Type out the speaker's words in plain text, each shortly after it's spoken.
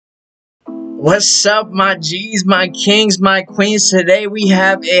What's up, my G's, my kings, my queens? Today we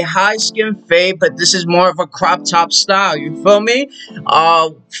have a high skin fade, but this is more of a crop top style. You feel me?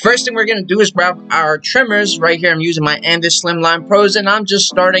 First thing we're gonna do is grab our trimmers. Right here, I'm using my ANDIS Slimline Pros, and I'm just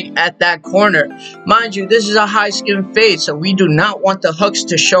starting at that corner. Mind you, this is a high skin fade, so we do not want the hooks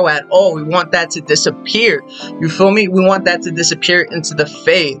to show at all. We want that to disappear. You feel me? We want that to disappear into the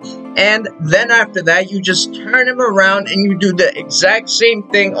fade. And then after that, you just turn him around and you do the exact same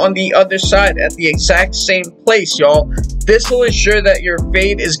thing on the other side at the exact same place, y'all. This will ensure that your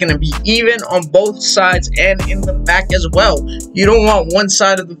fade is going to be even on both sides and in the back as well. You don't want one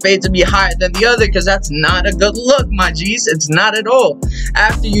side of the fade to be higher than the other, because that's not a good look, my G's. It's not at all.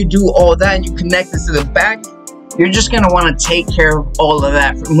 After you do all that and you connect it to the back, you're just going to want to take care of all of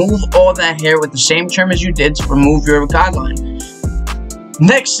that. Remove all that hair with the same trim as you did to remove your guideline.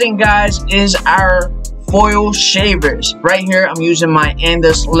 Next thing, guys, is our foil shavers. Right here, I'm using my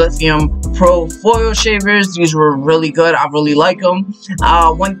ANDIS Lithium Pro foil shavers. These were really good. I really like them.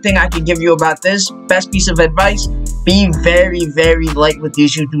 One thing I can give you about this, best piece of advice, be very, very light with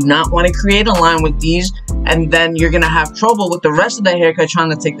these. You do not want to create a line with these, and then you're going to have trouble with the rest of the haircut trying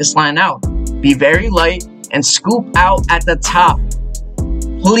to take this line out. Be very light and scoop out at the top.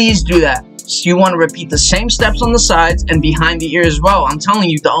 Please do that. So you want to repeat the same steps on the sides and behind the ear as well. I'm telling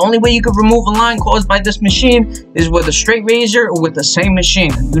you, the only way you can remove a line caused by this machine is with a straight razor or with the same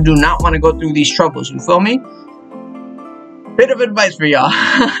machine. You do not want to go through these troubles. You feel me? Bit of advice for y'all.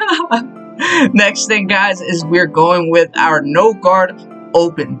 Next thing, guys, is we're going with our no guard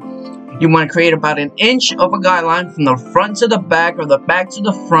open. You want to create about an inch of a guideline from the front to the back or the back to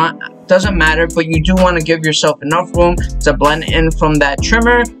the front. Doesn't matter, but you do want to give yourself enough room to blend in from that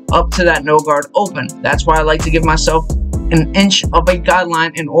trimmer up to that no guard open. That's why I like to give myself an inch of a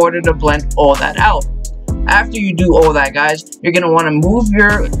guideline in order to blend all that out. After you do all that, guys, you're going to want to move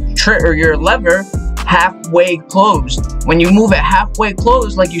your lever halfway closed. When you move it halfway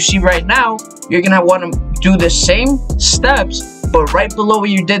closed, like you see right now, you're going to want to do the same steps, but right below where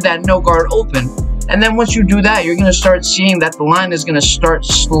you did that no guard open. And then once you do that, you're going to start seeing that the line is going to start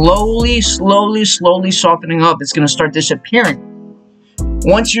slowly softening up. It's going to start disappearing.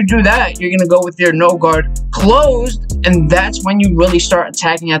 Once you do that, you're going to go with your no guard closed, and that's when you really start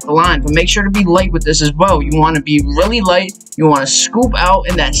attacking at the line. But make sure to be light with this as well. You want to be really light. You want to scoop out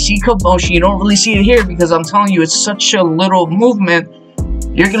in that C-cup motion. You don't really see it here because I'm telling you, it's such a little movement.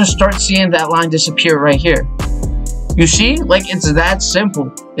 You're going to start seeing that line disappear right here. You see, like, it's that simple.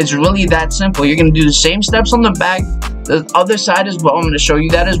 It's really that simple. You're going to do the same steps on the back, the other side as well. I'm going to show you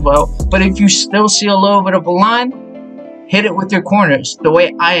that as well. But if you still see a little bit of a line, hit it with your corners. The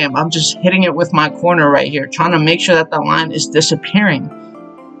way I am, I'm just hitting it with my corner right here, trying to make sure that the line is disappearing.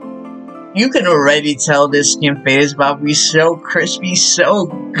 You can already tell this skin fade is about to be so crispy, so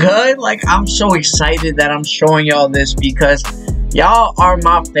good. Like, I'm so excited that I'm showing y'all this because y'all are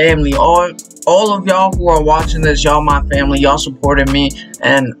my family. All of y'all who are watching this, y'all my family. Y'all supported me,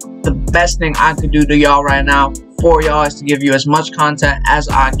 and the best thing I could do to y'all right now for y'all is to give you as much content as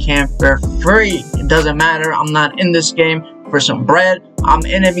I can for free. It doesn't matter. I'm not in this game for some bread. I'm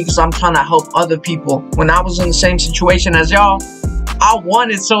in it because I'm trying to help other people. When I was in the same situation as y'all, I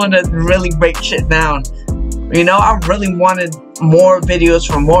wanted someone to really break shit down. You know, I really wanted more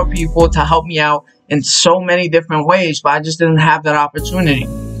videos from more people to help me out in so many different ways, but I just didn't have that opportunity.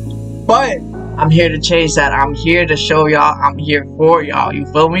 But I'm here to change that. I'm here to show y'all. I'm here for y'all. You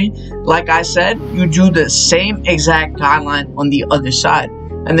feel me? Like I said, you do the same exact guideline on the other side.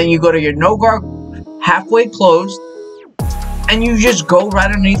 And then you go to your no guard halfway closed, and you just go right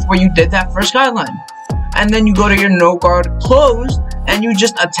underneath where you did that first guideline. And then you go to your no guard closed, and you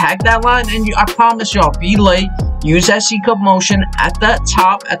just attack that line. And I promise y'all, be light. Use that C-cup motion at the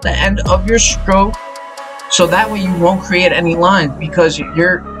top, at the end of your stroke, so that way you won't create any lines because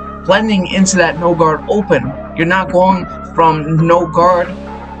you're blending into that no guard open. You're not going from no guard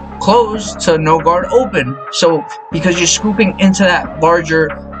closed to no guard open. So because you're scooping into that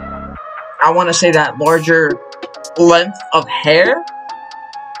larger, I want to say that larger length of hair,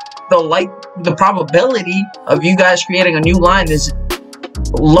 the probability of you guys creating a new line is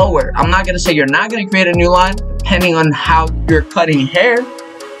lower. I'm not going to say you're not going to create a new line depending on how you're cutting hair,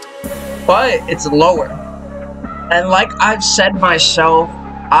 but it's lower. And like I've said myself,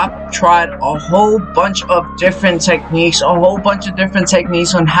 I've tried a whole bunch of different techniques, on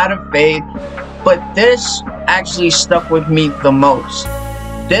how to fade, but this actually stuck with me the most.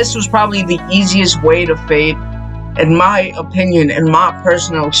 This was probably the easiest way to fade, in my opinion, in my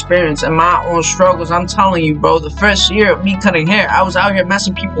personal experience, and my own struggles. I'm telling you, bro, the first year of me cutting hair, I was out here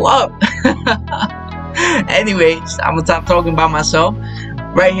messing people up. Anyways, I'm gonna stop talking about myself.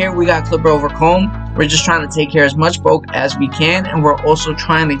 Right here, we got clipper over comb. We're just trying to take care of as much bulk as we can, and we're also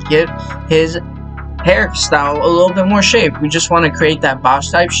trying to give his hairstyle a little bit more shape. We just want to create that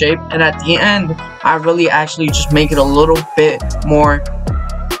box type shape, and at the end, I really actually just make it a little bit more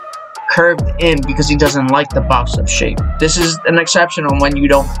curved in because he doesn't like the box type shape. This is an exception on when you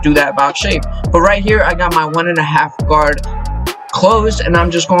don't do that box shape. But right here, I got my 1.5 guard closed, and I'm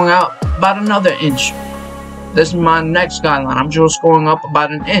just going out about another inch. This is my next guideline. I'm just going up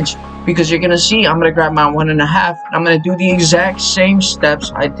about an inch because you're gonna see I'm gonna grab my 1.5 and I'm gonna do the exact same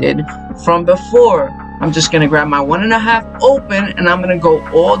steps I did from before. I'm just gonna grab my 1.5 open and I'm gonna go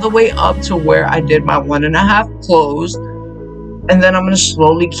all the way up to where I did my 1.5 closed, and then I'm gonna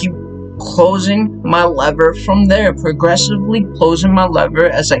slowly keep closing my lever from there, progressively closing my lever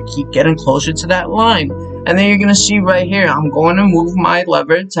as I keep getting closer to that line. And then you're gonna see right here, I'm going to move my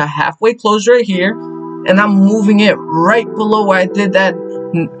lever to halfway close right here, and I'm moving it right below where I did that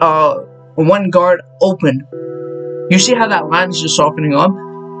 1 guard open. You see how that line is just softening up?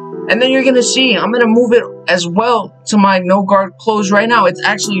 And then you're gonna see I'm gonna move it as well to my no guard close right now. It's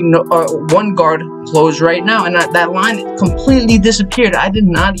actually 1 guard close right now, and that line completely disappeared. I did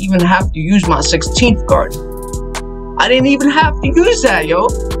not even have to use my 16th guard. I didn't even have to use that, yo.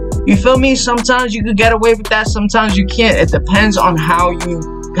 You feel me? Sometimes you could get away with that, sometimes you can't. It depends on how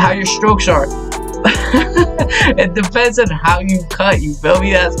your strokes are. It depends on how you cut, you feel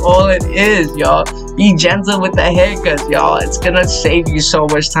me? That's all it is, y'all. Be gentle with the haircuts, y'all. It's gonna save you so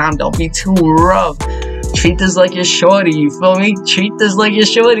much time. Don't be too rough. Treat this like your shorty, you feel me? Treat this like your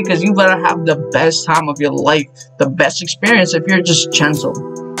shorty, because you better have the best time of your life, the best experience if you're just gentle.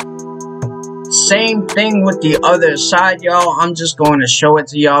 Same thing with the other side, y'all. I'm just going to show it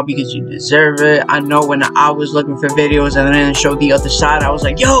to y'all because you deserve it. I know when I was looking for videos and then show the other side, I was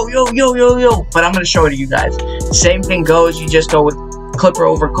like, yo, but I'm going to show it to you guys. Same thing goes. You just go with clipper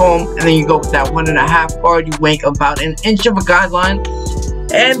over comb, and then you go with that 1.5 guard. You make about an inch of a guideline,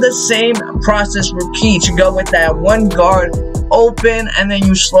 and the same process repeats. You go with that 1 guard open, and then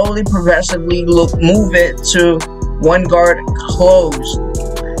you slowly, progressively move it to 1 guard closed.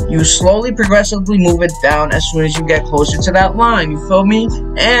 You slowly, progressively move it down as soon as you get closer to that line, you feel me?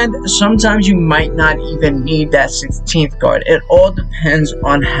 And sometimes you might not even need that 16th guard. It all depends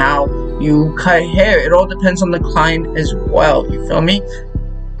on how you cut hair. It all depends on the client as well, you feel me?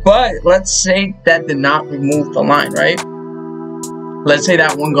 But let's say that did not remove the line, right? Let's say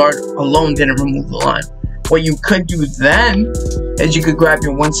that 1 guard alone didn't remove the line. What you could do then is you could grab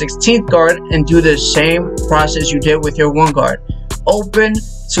your 1/16th guard and do the same process you did with your 1 guard. Open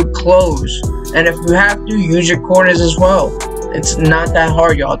to close, and if you have to, use your corners as well. It's not that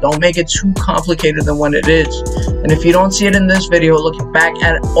hard, y'all. Don't make it too complicated than what it is. And if you don't see it in this video, look back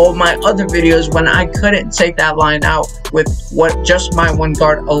at all my other videos when I couldn't take that line out with just my 1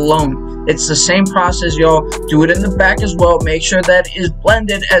 guard alone. It's the same process, y'all. Do it in the back as well. Make sure that it is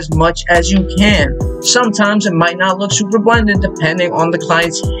blended as much as you can. Sometimes it might not look super blended depending on the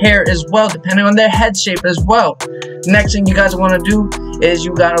client's hair as well, depending on their head shape as well. Next thing you guys want to do is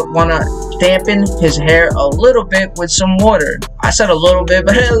you want to dampen his hair a little bit with some water. I said a little bit,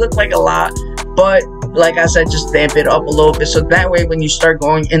 but it looked like a lot. But like I said, just damp it up a little bit, so that way when you start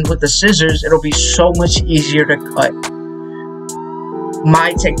going in with the scissors, it'll be so much easier to cut.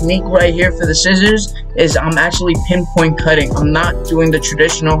 My technique right here for the scissors is I'm actually pinpoint cutting. I'm not doing the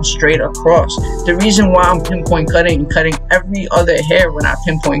traditional straight across. The reason why I'm pinpoint cutting and cutting every other hair when I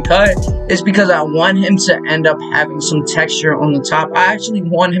pinpoint cut is because I want him to end up having some texture on the top. I actually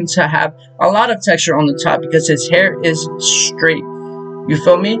want him to have a lot of texture on the top because his hair is straight. You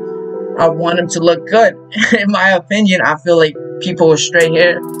feel me? I want him to look good. In my opinion, I feel like people with straight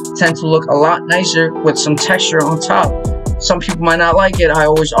hair tend to look a lot nicer with some texture on top. Some people might not like it. I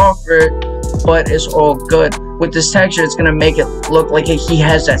always offer it, but it's all good. With this texture, it's gonna make it look like he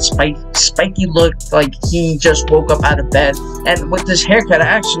has that spiky look, like he just woke up out of bed. And with this haircut,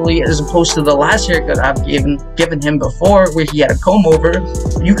 actually, as opposed to the last haircut I've given him before, where he had a comb over,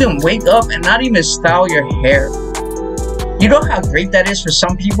 you can wake up and not even style your hair. You know how great that is for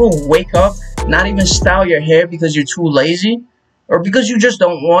some people who wake up, not even style your hair because you're too lazy? Or because you just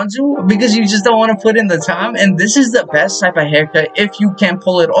don't want to, or because you just don't want to put in the time. And this is the best type of haircut if you can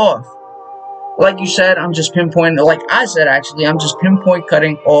pull it off. Like you said, I'm just pinpointing, like I said actually, I'm just pinpoint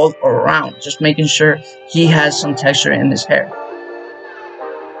cutting all around, just making sure he has some texture in his hair.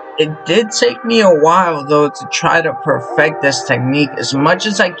 It did take me a while though to try to perfect this technique as much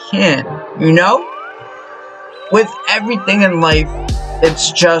as I can, you know? With everything in life,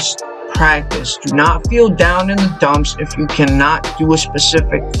 it's just practice. Do not feel down in the dumps if you cannot do a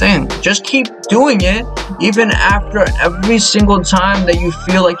specific thing. Just keep doing it, even after every single time that you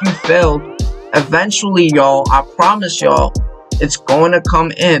feel like you failed. Eventually, y'all, I promise y'all, it's going to come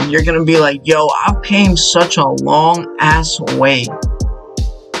in. You're going to be like, yo, I've came such a long ass way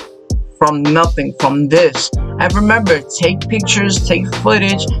from nothing, from this. And remember, take pictures, take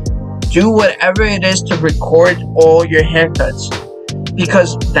footage, do whatever it is to record all your haircuts.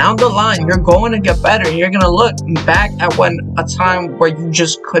 Because down the line, you're going to get better. You're going to look back at a time where you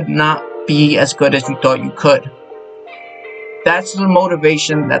just could not be as good as you thought you could. That's the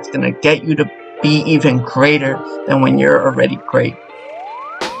motivation that's going to get you to be even greater than when you're already great.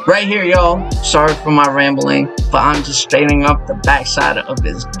 Right here, y'all. Sorry for my rambling, but I'm just straightening up the backside of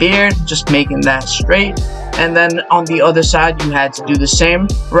his beard, just making that straight. And then on the other side, you had to do the same.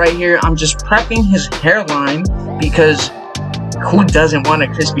 Right here, I'm just prepping his hairline, because who doesn't want a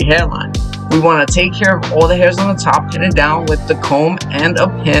crispy hairline? We want to take care of all the hairs on the top, pin it down with the comb and a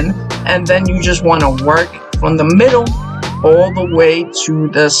pin, and then you just want to work from the middle all the way to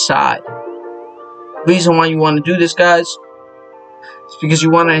the side. Reason why you want to do this, guys, is because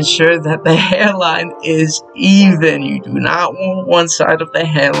you want to ensure that the hairline is even. You do not want one side of the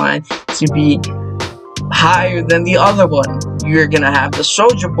hairline to be higher than the other one. You're gonna have the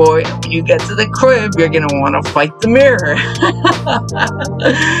soldier boy, and when you get to the crib, you're gonna want to fight the mirror.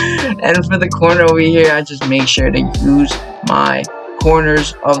 And for the corner over here, I just make sure to use my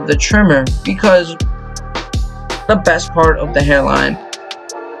corners of the trimmer, because the best part of the hairline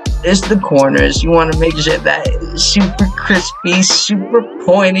is the corners. You want to make sure that it's super crispy, super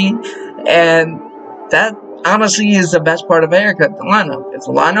pointy, and that honestly is the best part of a haircut, the lineup. If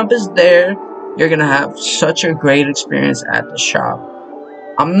the lineup is there, you're gonna have such a great experience at the shop.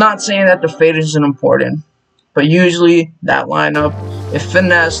 I'm not saying that the fade isn't important, but usually that lineup, if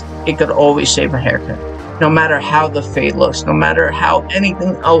finessed, it could always save a haircut. No matter how the fade looks, no matter how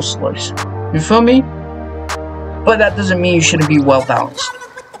anything else looks. You feel me? But that doesn't mean you shouldn't be well balanced.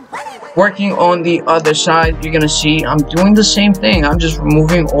 Working on the other side, you're gonna see I'm doing the same thing. I'm just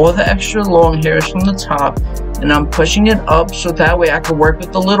removing all the extra long hairs from the top, and I'm pushing it up so that way I can work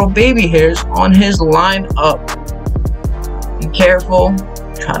with the little baby hairs on his line up. Be careful.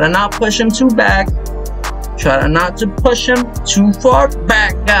 Try to not push him too back. Try to not to push him too far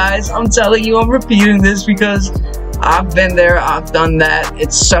back, guys. I'm telling you, I'm repeating this because I've been there, I've done that.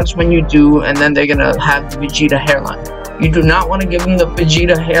 It sucks when you do, and then they're gonna have the Vegeta hairline. You do not want to give them the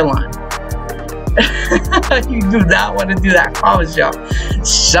Vegeta hairline. You do not want to do that, I promise y'all.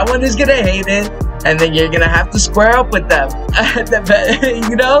 Someone is gonna hate it, and then you're gonna have to square up with them.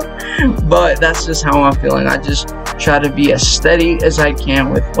 You know? But that's just how I'm feeling. I just try to be as steady as I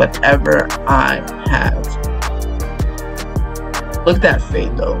can with whatever I have. Look at that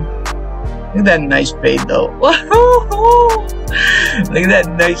fade though. Look at that nice fade though. Look at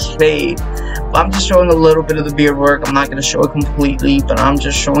that nice fade. I'm just showing a little bit of the beard work. I'm not going to show it completely, but I'm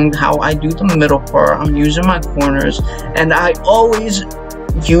just showing how I do the middle part. I'm using my corners, and I always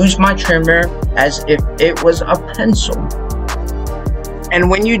use my trimmer as if it was a pencil. And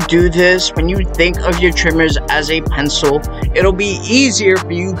when you do this, when you think of your trimmers as a pencil, it'll be easier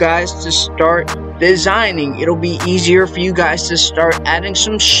for you guys to start designing. It'll be easier for you guys to start adding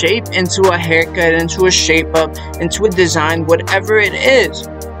some shape into a haircut, into a shape up, into a design, whatever it is.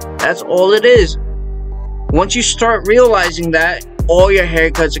 That's all it is. Once you start realizing that, all your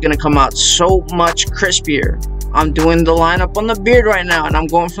haircuts are going to come out so much crispier. I'm doing the lineup on the beard right now, and I'm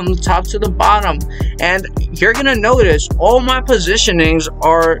going from the top to the bottom. And you're going to notice all my positionings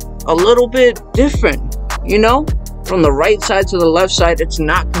are a little bit different, you know? From the right side to the left side, it's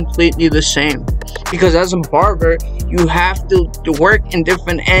not completely the same. Because as a barber, you have to work in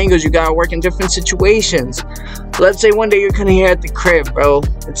different angles. You gotta work in different situations. Let's say one day you're cutting hair at the crib, bro.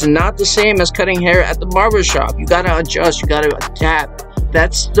 It's not the same as cutting hair at the barber shop. You gotta adjust, you gotta adapt.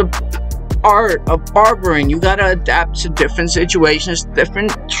 That's the art of barbering. You gotta adapt to different situations,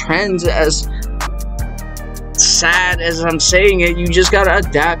 different trends. As sad as I'm saying it, you just gotta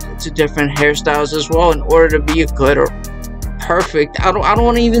adapt to different hairstyles as well in order to be a good or perfect, I don't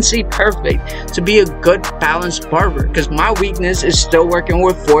want to even say perfect, to be a good balanced barber. Because my weakness is still working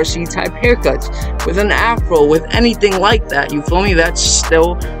with 4C type haircuts, with an afro, with anything like that. You feel me? That's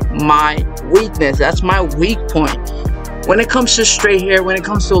still my weakness. That's my weak point. When it comes to straight hair, when it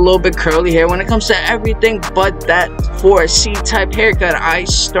comes to a little bit curly hair, when it comes to everything but that 4C type haircut, I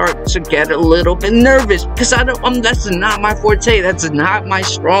start to get a little bit nervous because that's not my forte. That's not my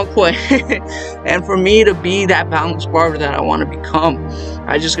strong point. And for me to be that balanced barber that I want to become,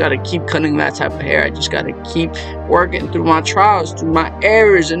 I just got to keep cutting that type of hair. I just got to keep working through my trials, through my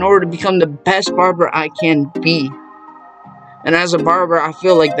errors, in order to become the best barber I can be. And as a barber, I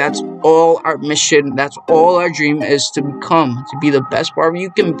feel like that's all our mission, that's all our dream is, to become, to be the best barber you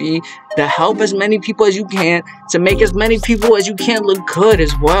can be, to help as many people as you can, to make as many people as you can look good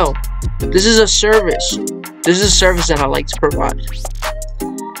as well. This is a service. This is a service that I like to provide.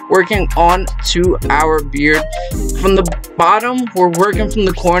 Working on to our beard. From the bottom, we're working from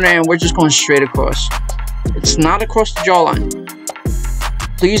the corner and we're just going straight across. It's not across the jawline.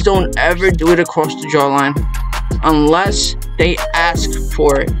 Please don't ever do it across the jawline unless they ask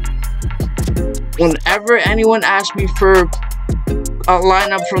for it. Whenever anyone asks me for a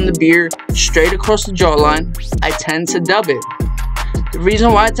lineup from the beard straight across the jawline, I tend to dub it. The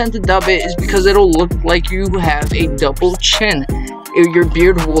reason why I tend to dub it is because it'll look like you have a double chin. Your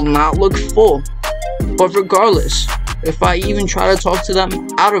beard will not look full. But regardless, if I even try to talk to them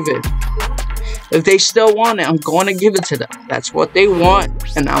out of it, if they still want it, I'm going to give it to them. That's what they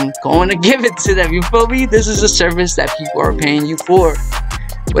want, and I'm going to give it to them. You feel me? This is a service that people are paying you for.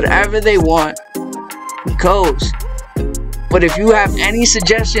 Whatever they want goes. But if you have any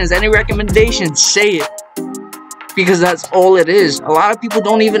suggestions, any recommendations, say it. Because that's all it is. A lot of people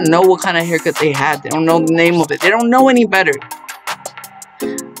don't even know what kind of haircut they had. They don't know the name of it. They don't know any better.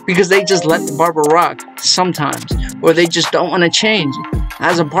 Because they just let the barber rock sometimes. Or they just don't want to change.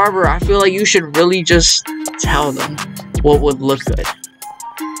 As a barber, I feel like you should really just tell them what would look good.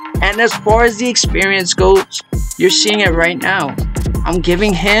 And as far as the experience goes, you're seeing it right now. I'm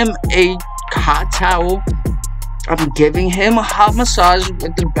giving him a hot towel. I'm giving him a hot massage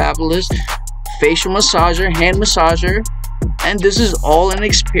with the BABYLISS facial massager, hand massager. And this is all an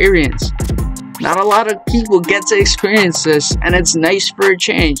experience. Not a lot of people get to experience this, and it's nice for a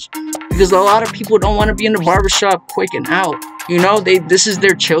change. Because a lot of people don't want to be in the barbershop quick and out. You know, this is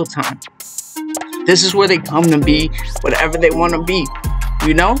their chill time. This is where they come to be whatever they want to be.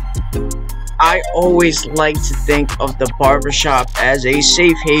 You know? I always like to think of the barbershop as a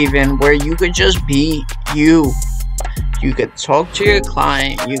safe haven where you could just be you. You could talk to your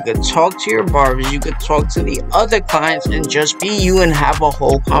client, you could talk to your barbers, you could talk to the other clients and just be you and have a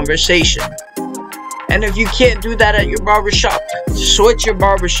whole conversation. And if you can't do that at your barbershop, switch your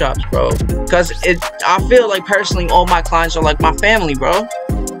barbershops, bro. Because I feel like personally all my clients are like my family, bro.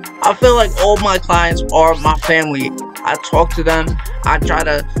 I feel like all my clients are my family. I talk to them, I try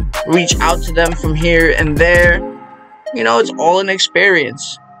to reach out to them from here and there. You know, it's all an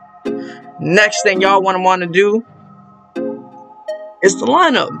experience. Next thing y'all want to do is the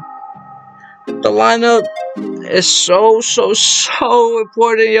lineup. The lineup is so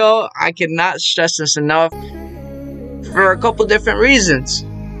important, y'all. I cannot stress this enough for a couple different reasons.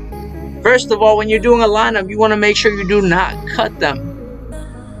 First of all, when you're doing a lineup, you want to make sure you do not cut them.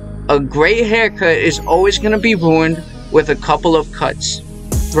 A great haircut is always going to be ruined with a couple of cuts.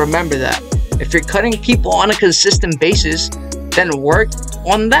 Remember that. If you're cutting people on a consistent basis, then work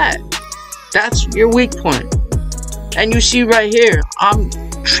on that. That's your weak point. And you see right here, I'm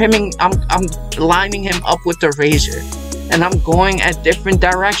lining him up with the razor. And I'm going at different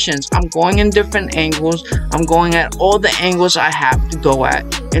directions. I'm going in different angles. I'm going at all the angles I have to go at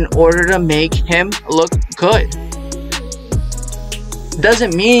in order to make him look good.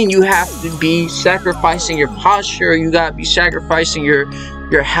 Doesn't mean you have to be sacrificing your posture. You gotta be sacrificing your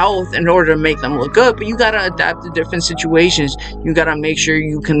health in order to make them look good. But you gotta adapt to different situations. You gotta make sure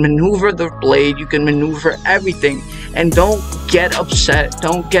you can maneuver the blade. You can maneuver everything. And don't get upset.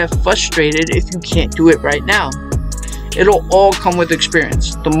 Don't get frustrated if you can't do it right now. It'll all come with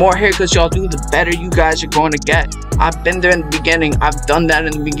experience. The more haircuts y'all do, the better you guys are going to get. I've been there in the beginning. I've done that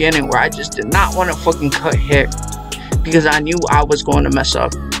in the beginning where I just did not want to fucking cut hair because I knew I was going to mess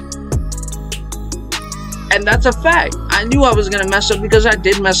up. And that's a fact. I knew I was going to mess up because I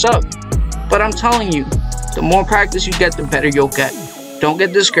did mess up. But I'm telling you, the more practice you get, the better you'll get. Don't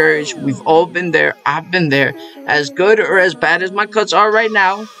get discouraged. We've all been there. I've been there. As good or as bad as my cuts are right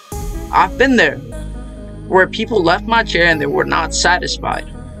now, I've been there. Where people left my chair and they were not satisfied.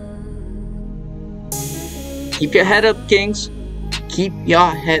 Keep your head up, kings. Keep your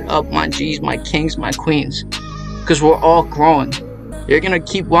head up, my G's, my kings, my queens. Because we're all growing. You're going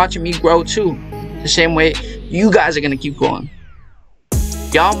to keep watching me grow too. The same way you guys are going to keep growing.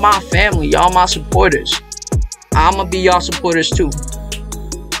 Y'all my family. Y'all my supporters. I'm going to be y'all supporters too.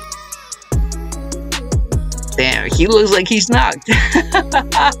 Damn, he looks like he's knocked.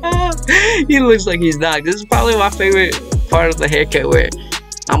 He looks like he's knocked. This is probably my favorite part of the haircut, where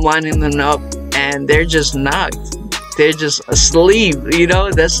I'm lining them up and they're just knocked. They're just asleep, you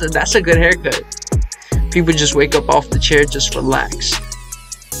know? That's a good haircut. People just wake up off the chair, just relax.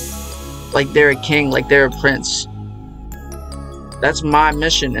 Like they're a king, like they're a prince. That's my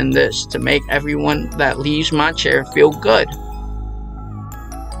mission in this, to make everyone that leaves my chair feel good.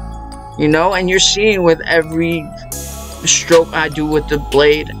 You know, and you're seeing with every stroke I do with the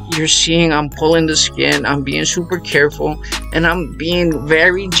blade, you're seeing I'm pulling the skin, I'm being super careful, and I'm being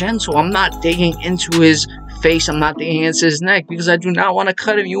very gentle. I'm not digging into his face, I'm not digging into his neck, because I do not want to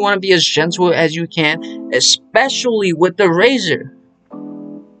cut him. You want to be as gentle as you can, especially with the razor.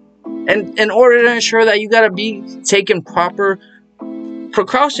 And in order to ensure that, you got to be taking proper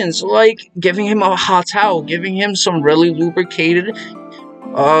precautions, like giving him a hot towel, giving him some really lubricated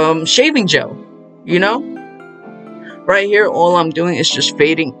shaving gel, you know? Right here, all I'm doing is just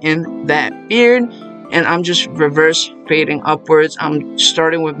fading in that beard, and I'm just reverse fading upwards. I'm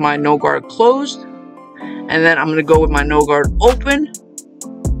starting with my no guard closed, and then I'm gonna go with my no guard open,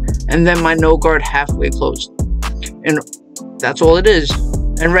 and then my no guard halfway closed, and that's all it is.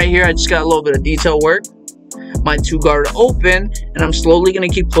 And right here, I just got a little bit of detail work. My 2 guard open, and I'm slowly gonna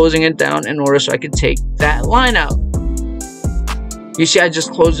keep closing it down in order so I can take that line out. You see, I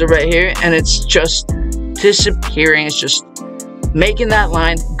just closed it right here, and it's just disappearing. It's just making that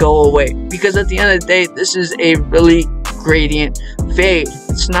line go away, because at the end of the day, this is a really gradient fade.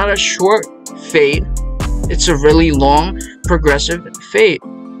 It's not a short fade, it's a really long progressive fade.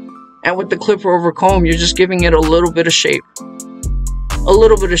 And with the clipper over comb, you're just giving it a little bit of shape. A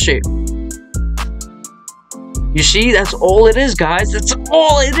little bit of shape. You see, that's all it is, guys. That's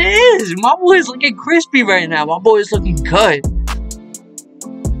all it is. My boy is looking crispy right now. My boy is looking good.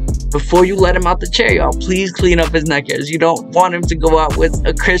 Before you let him out the chair, y'all, please clean up his neck hairs. You don't want him to go out with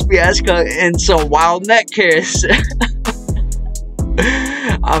a crispy ass cut and some wild neck hairs.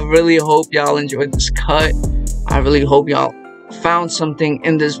 I really hope y'all enjoyed this cut. I really hope y'all found something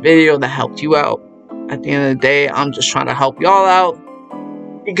in this video that helped you out. At the end of the day, I'm just trying to help y'all out,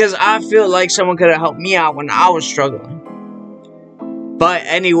 because I feel like someone could have helped me out when I was struggling. But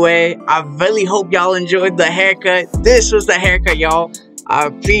anyway, I really hope y'all enjoyed the haircut. This was the haircut, y'all. I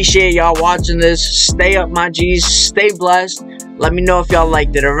appreciate y'all watching this. Stay up, my G's. Stay blessed. Let me know if y'all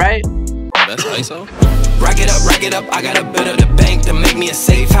liked it, alright? That's ISO. Rack it up, I got a bit of the bank to make me a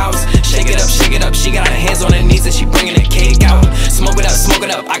safe house. Shake it up, she got her hands on her knees and she bringing the cake out. Smoke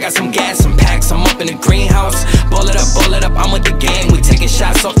it up, I got some gas, some packs, I'm up in the greenhouse. Ball it up, I'm with the gang, we taking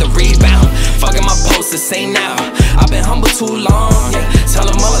shots off the rebound. Fucking my post to say now, I've been humble too long, yeah. Tell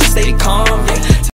them all to stay calm, yeah.